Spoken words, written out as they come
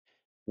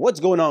What's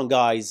going on,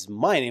 guys?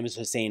 My name is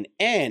Hussein,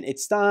 and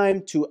it's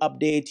time to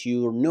update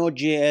your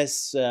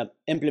Node.js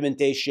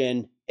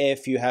implementation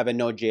if you have a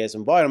Node.js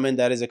environment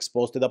that is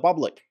exposed to the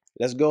public.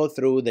 Let's go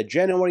through the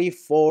January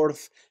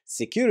 4th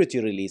security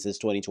releases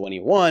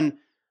 2021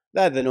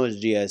 that the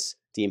Node.js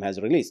team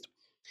has released.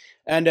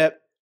 And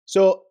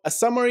so a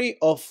summary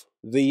of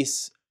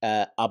these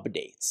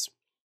updates.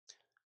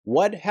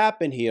 What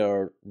happened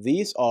here?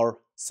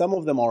 Some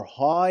of them are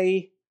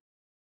high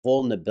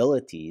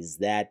vulnerabilities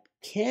that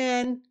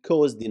can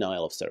cause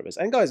denial of service.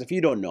 And guys, if you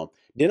don't know,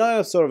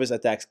 denial of service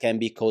attacks can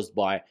be caused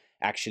by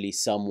actually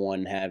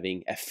someone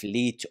having a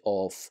fleet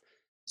of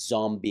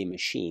zombie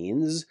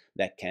machines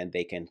that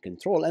they can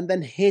control and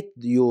then hit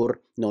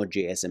your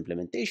Node.js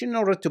implementation in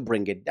order to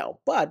bring it down.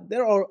 But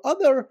there are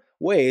other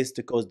ways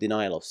to cause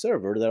denial of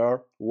server that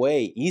are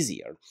way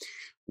easier.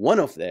 One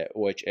of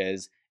which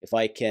is if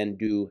I can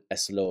do a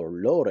slow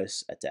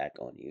lotus attack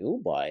on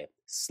you by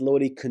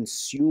slowly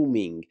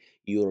consuming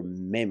your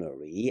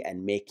memory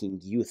and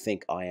making you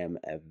think I am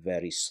a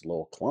very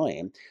slow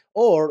client.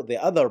 Or the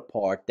other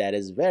part that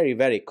is very,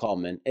 very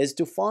common is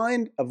to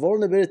find a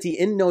vulnerability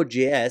in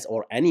Node.js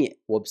or any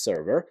web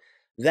server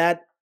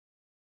that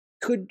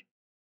could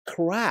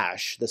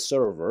crash the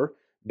server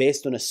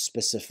based on a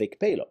specific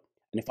payload.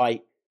 And if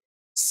I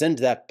send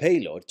that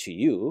payload to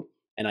you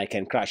and I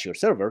can crash your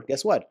server,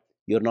 guess what?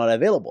 You're not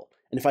available.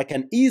 And if I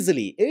can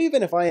easily,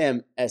 even if I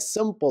am a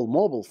simple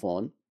mobile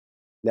phone,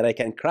 that I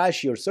can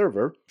crash your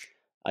server,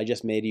 I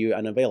just made you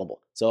unavailable.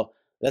 So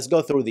let's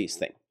go through these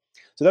things.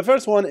 So the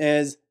first one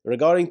is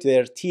regarding to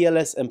their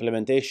TLS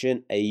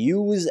implementation, a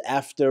use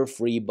after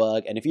free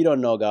bug. And if you don't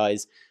know,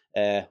 guys,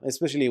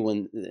 especially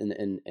when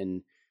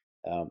in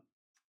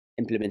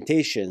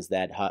implementations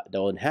that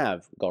don't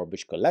have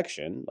garbage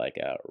collection, like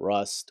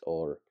Rust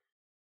or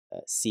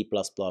C++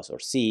 or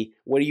C,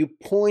 where you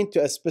point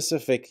to a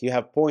specific, you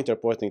have pointer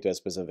pointing to a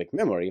specific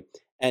memory,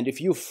 and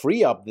if you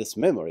free up this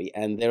memory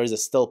and there is a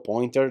still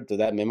pointer to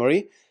that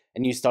memory,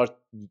 and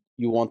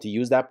you want to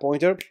use that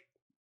pointer,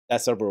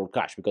 that server will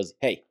crash because,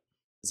 hey,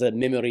 it's a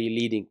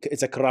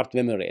it's a corrupt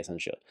memory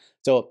essentially.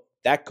 So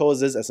that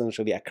causes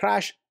essentially a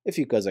crash. If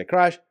you cause a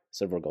crash,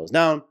 server goes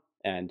down,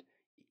 and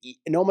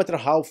no matter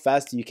how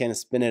fast you can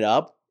spin it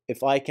up,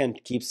 if I can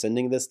keep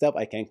sending this stuff,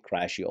 I can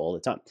crash you all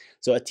the time.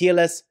 So a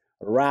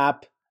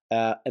TLSWrap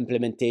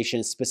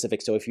implementation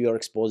specific. So if you are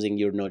exposing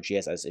your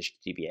Node.js as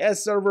HTTPS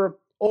server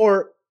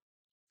or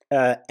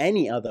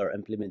any other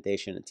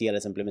implementation,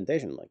 TLS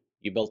implementation, like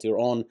you built your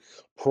own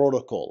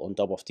protocol on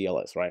top of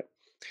TLS, right?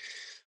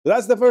 So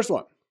that's the first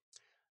one.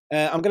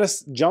 I'm going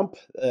to jump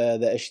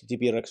the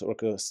HTTP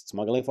request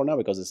smuggling for now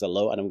because it's a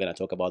low, and I'm going to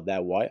talk about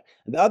that why.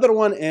 The other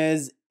one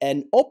is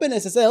an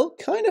OpenSSL,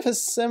 kind of a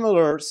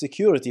similar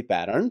security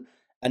pattern,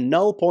 a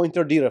null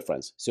pointer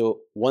dereference.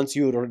 So once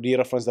you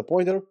dereference the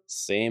pointer,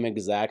 same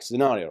exact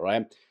scenario,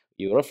 right?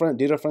 You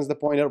dereference the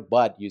pointer,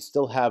 but you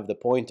still have the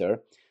pointer.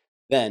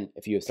 Then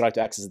if you try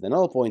to access the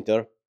null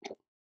pointer,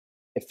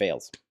 it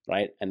fails,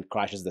 right? And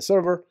crashes the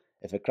server.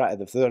 If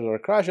the server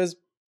crashes,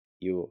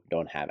 you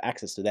don't have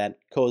access to that,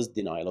 cause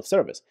denial of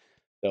service.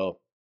 So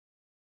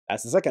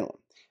that's the second one.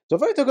 So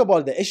if I talk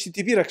about the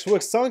HTTP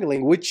request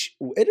smuggling, which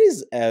it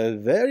is a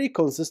very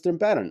consistent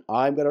pattern.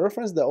 I'm going to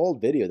reference the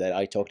old video that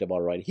I talked about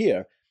right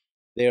here.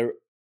 Their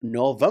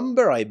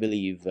November, I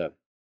believe,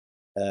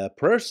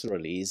 press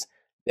release,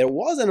 there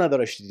was another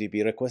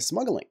HTTP request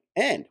smuggling.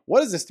 And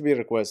what is HTTP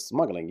request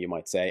smuggling, you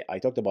might say? I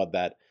talked about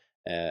that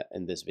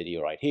in this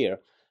video right here.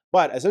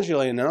 But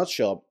essentially, in a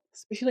nutshell,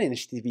 especially in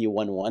HTTP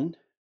 1.1,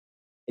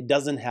 it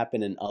doesn't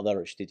happen in other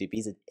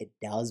HTTPs. It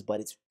does,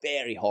 but it's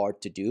very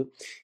hard to do.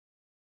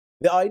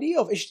 The idea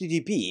of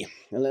HTTP,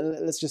 and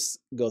let's just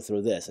go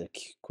through this and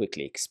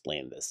quickly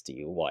explain this to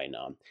you, why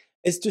not,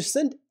 is to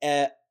send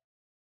a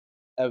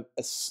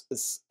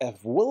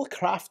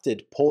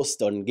well-crafted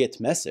post on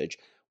Git message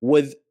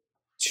with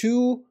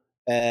two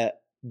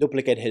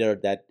duplicate header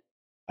that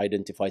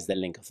identifies the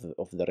link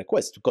of the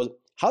request. Because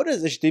how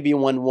does HTTP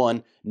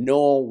 1.1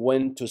 know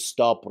when to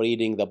stop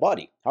reading the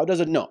body? How does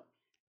it know?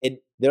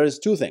 There is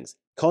two things,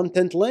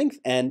 content length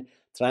and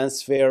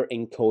transfer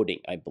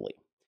encoding, I believe.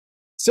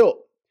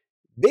 So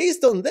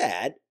based on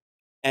that,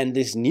 and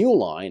this new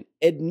line,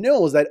 it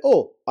knows that,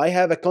 oh, I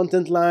have a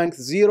content length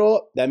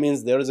 0, that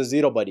means there is a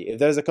 0 body. If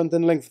there's a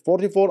content length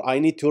 44, I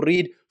need to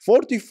read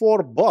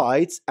 44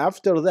 bytes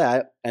after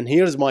that, and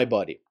here's my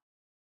body.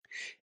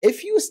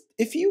 If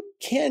you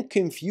can't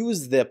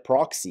confuse the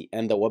proxy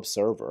and the web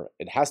server,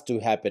 it has to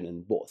happen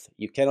in both.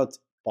 You cannot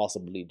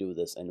possibly do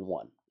this in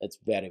one. It's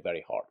very,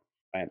 very hard,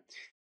 right?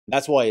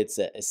 That's why it's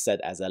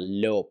set as a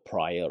low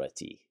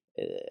priority,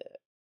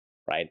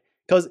 right?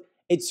 Because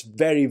it's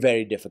very,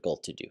 very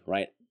difficult to do,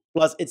 right?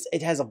 Plus,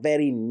 it has a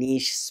very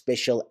niche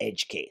special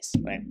edge case,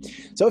 right?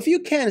 So if you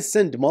can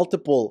send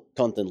multiple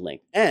content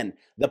length and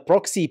the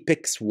proxy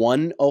picks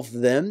one of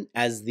them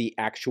as the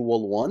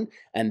actual one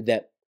and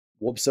the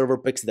web server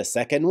picks the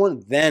second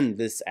one, then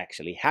this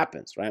actually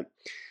happens, right?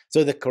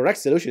 So the correct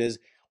solution is,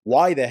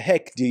 why the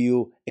heck do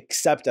you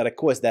accept a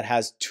request that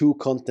has two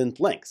content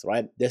lengths,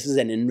 right? This is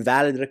an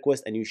invalid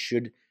request and you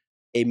should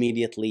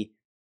immediately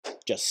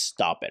just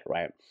stop it,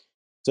 right?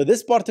 So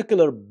this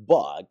particular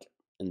bug,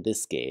 in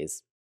this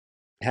case,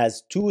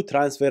 has two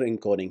transfer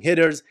encoding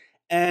headers,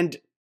 and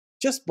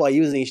just by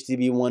using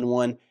HTTP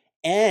 1.1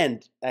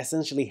 and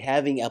essentially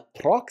having a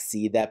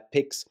proxy that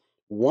picks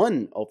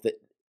one of the,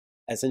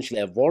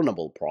 essentially a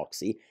vulnerable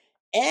proxy,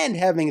 and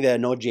having the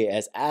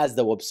Node.js as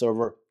the web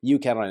server, you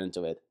can run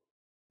into it.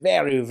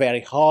 Very,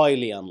 very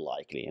highly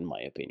unlikely, in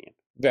my opinion.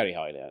 Very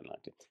highly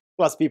unlikely.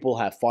 Plus, people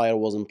have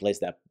firewalls in place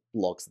that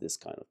blocks this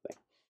kind of thing.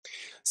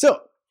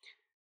 So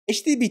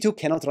HTTP 2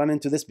 cannot run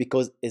into this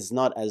because it's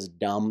not as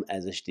dumb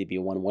as HTTP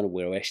 1.1,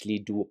 where we actually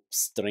do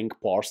string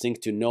parsing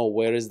to know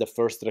where is the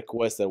first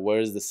request or where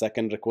is the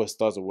second request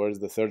starts or where is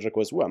the third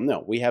request. Well,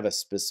 no, we have a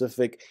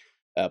specific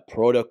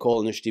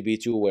protocol in HTTP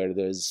 2 where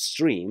there's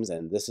streams,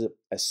 and this is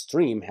a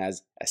stream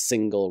has a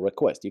single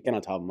request. You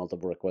cannot have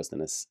multiple requests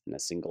in a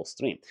single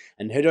stream,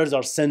 and headers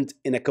are sent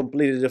in a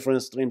completely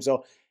different stream,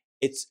 so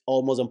it's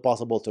almost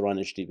impossible to run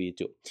HTTP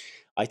 2.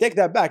 I take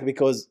that back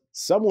because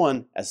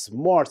someone, a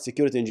smart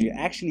security engineer,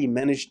 actually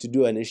managed to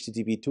do an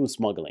HTTP 2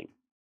 smuggling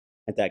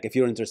attack. If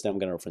you're interested, I'm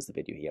going to reference the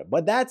video here.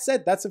 But that's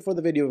it. That's it for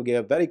the video. We gave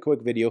a very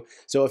quick video.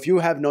 So if you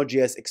have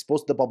Node.js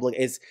exposed to the public,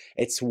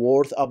 it's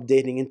worth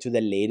updating into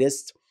the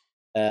latest.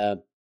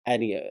 And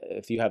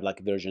if you have like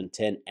version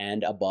 10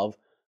 and above,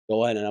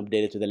 go ahead and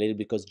update it to the latest,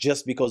 because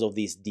just because of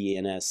these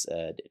DNS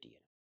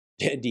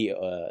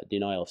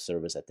denial of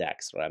service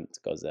attacks, right?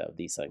 Because of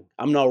these things,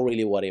 I'm not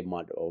really worried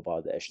much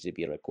about the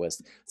HTTP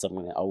request.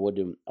 Something I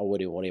wouldn't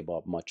worry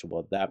about much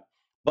about that.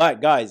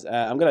 But guys,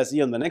 I'm gonna see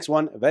you on the next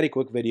one. A very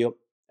quick video,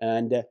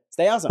 and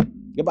stay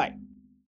awesome. Goodbye.